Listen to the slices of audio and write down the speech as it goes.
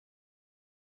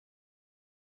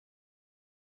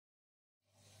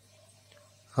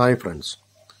Hi friends,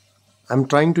 I'm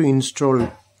trying to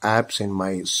install apps in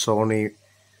my Sony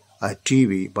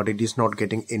TV, but it is not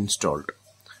getting installed.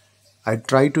 I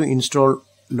try to install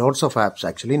lots of apps,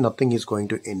 actually nothing is going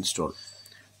to install.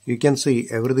 You can see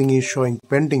everything is showing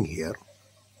pending here.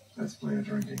 Let's play a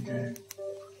drinking game.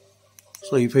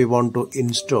 So if I want to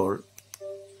install,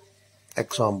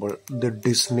 example, the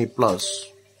Disney Plus,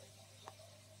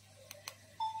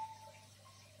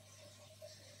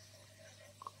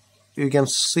 you can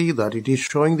see that it is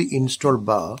showing the install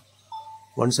bar.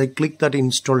 Once I click that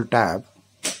install tab,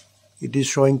 it is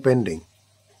showing pending.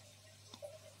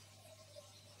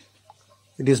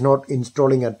 It is not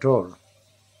installing at all.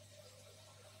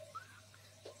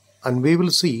 And we will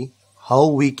see how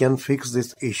we can fix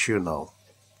this issue now.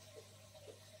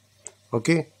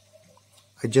 Okay,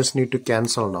 I just need to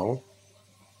cancel now.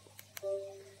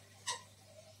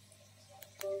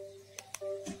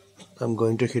 I'm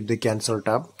going to hit the cancel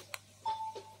tab.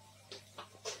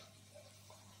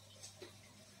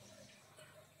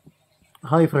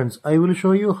 Hi friends, I will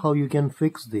show you how you can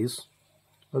fix this.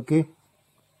 Okay.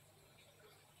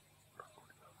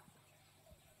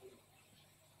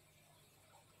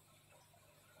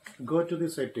 Go to the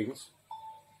settings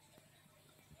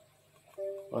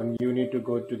and you need to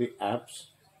go to the apps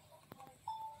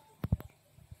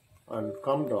and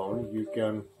come down. You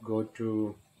can go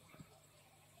to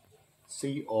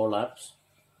see all apps.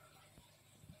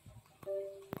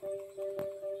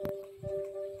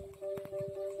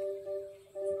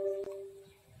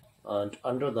 And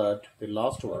under that, the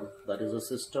last one, that is a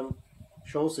system,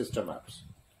 show system apps.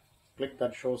 Click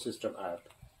that show system app.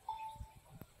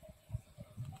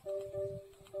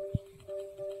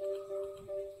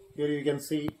 Here you can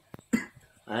see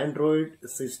Android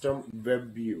system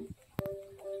web view.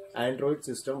 Android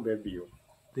system web view.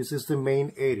 This is the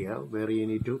main area where you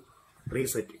need to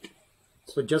reset it.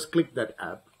 So just click that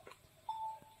app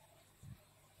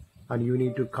and you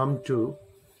need to come to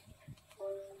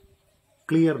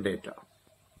clear data.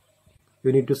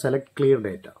 You need to select clear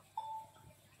data.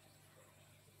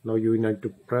 Now you need to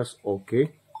press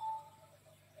OK.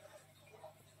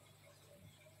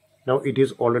 Now it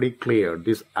is already cleared.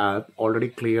 This app already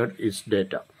cleared its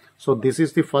data. So this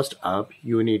is the first app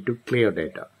you need to clear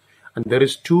data. And there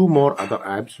is two more other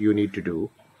apps you need to do,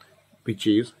 which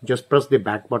is just press the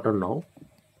back button now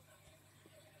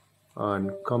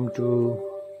and come to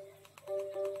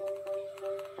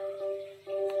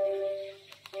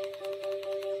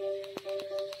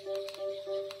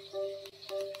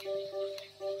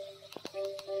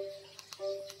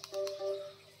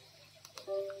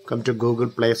Google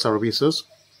Play Services.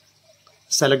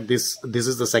 Select this. This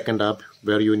is the second app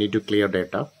where you need to clear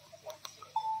data.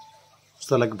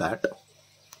 Select that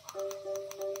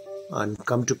and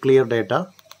come to clear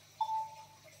data.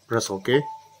 Press OK.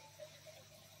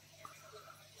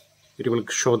 It will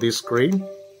show this screen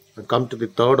and come to the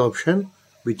third option,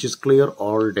 which is clear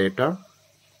all data.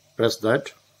 Press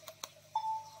that.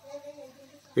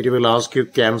 It will ask you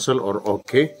cancel or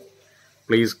OK.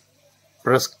 Please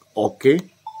press OK.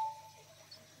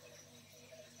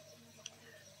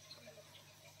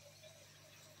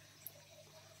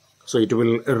 So it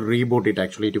will reboot it.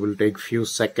 Actually it will take few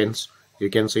seconds. You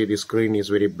can see the screen is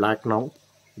very black now.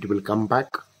 It will come back.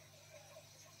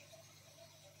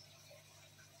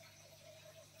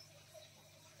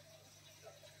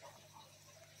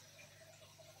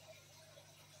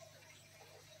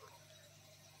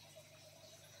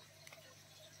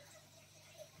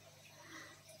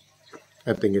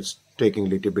 I think it's taking a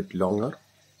little bit longer,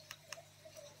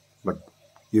 but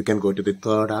you can go to the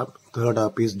third app. Third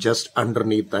app is just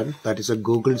underneath that. That is a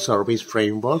Google Service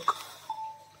Framework.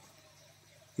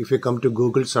 If you come to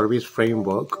Google Service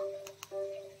Framework,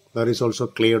 there is also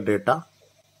clear data.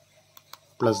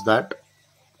 Plus that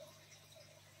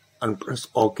and press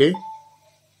OK.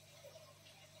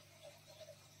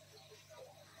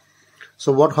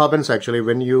 So what happens actually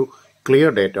when you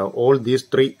clear data, all these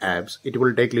three apps, it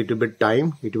will take a little bit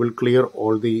time. It will clear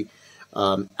all the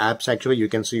apps. Actually you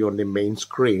can see on the main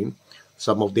screen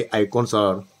some of the icons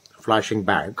are flashing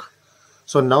back.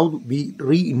 So now we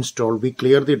reinstall, we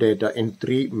clear the data in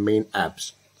three main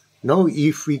apps. Now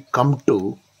if we come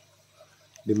to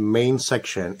the main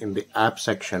section, in the app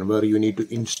section where you need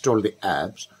to install the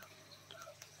apps,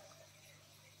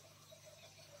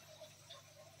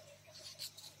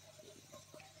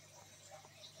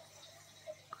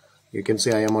 you can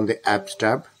see I am on the apps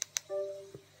tab.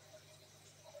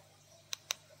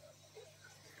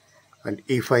 And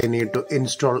if I need to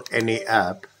install any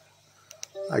app,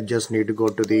 I just need to go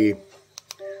to the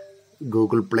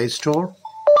Google Play Store.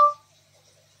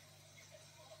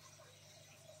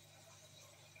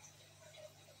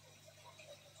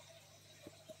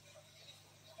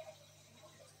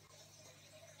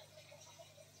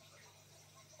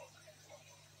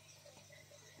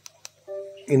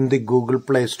 in the Google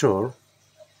Play Store,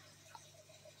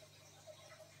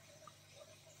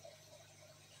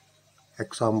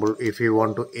 example, if you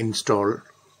want to install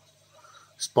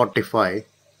Spotify,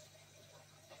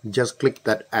 just click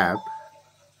that app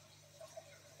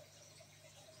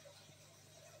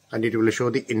and it will show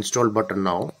the install button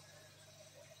now.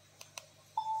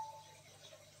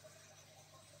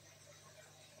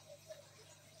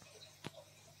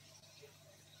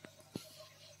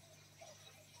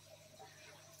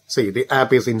 See, the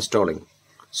app is installing.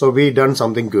 So we done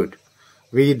something good.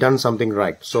 We done something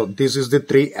right. So this is the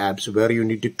 3 apps where you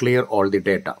need to clear all the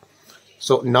data.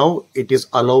 So now it is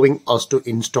allowing us to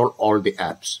install all the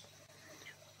apps.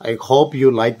 I hope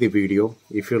you like the video.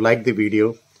 If you like the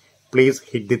video, please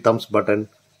hit the thumbs button.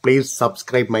 Please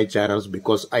subscribe my channels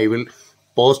because I will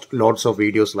post lots of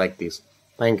videos like this.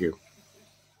 Thank you.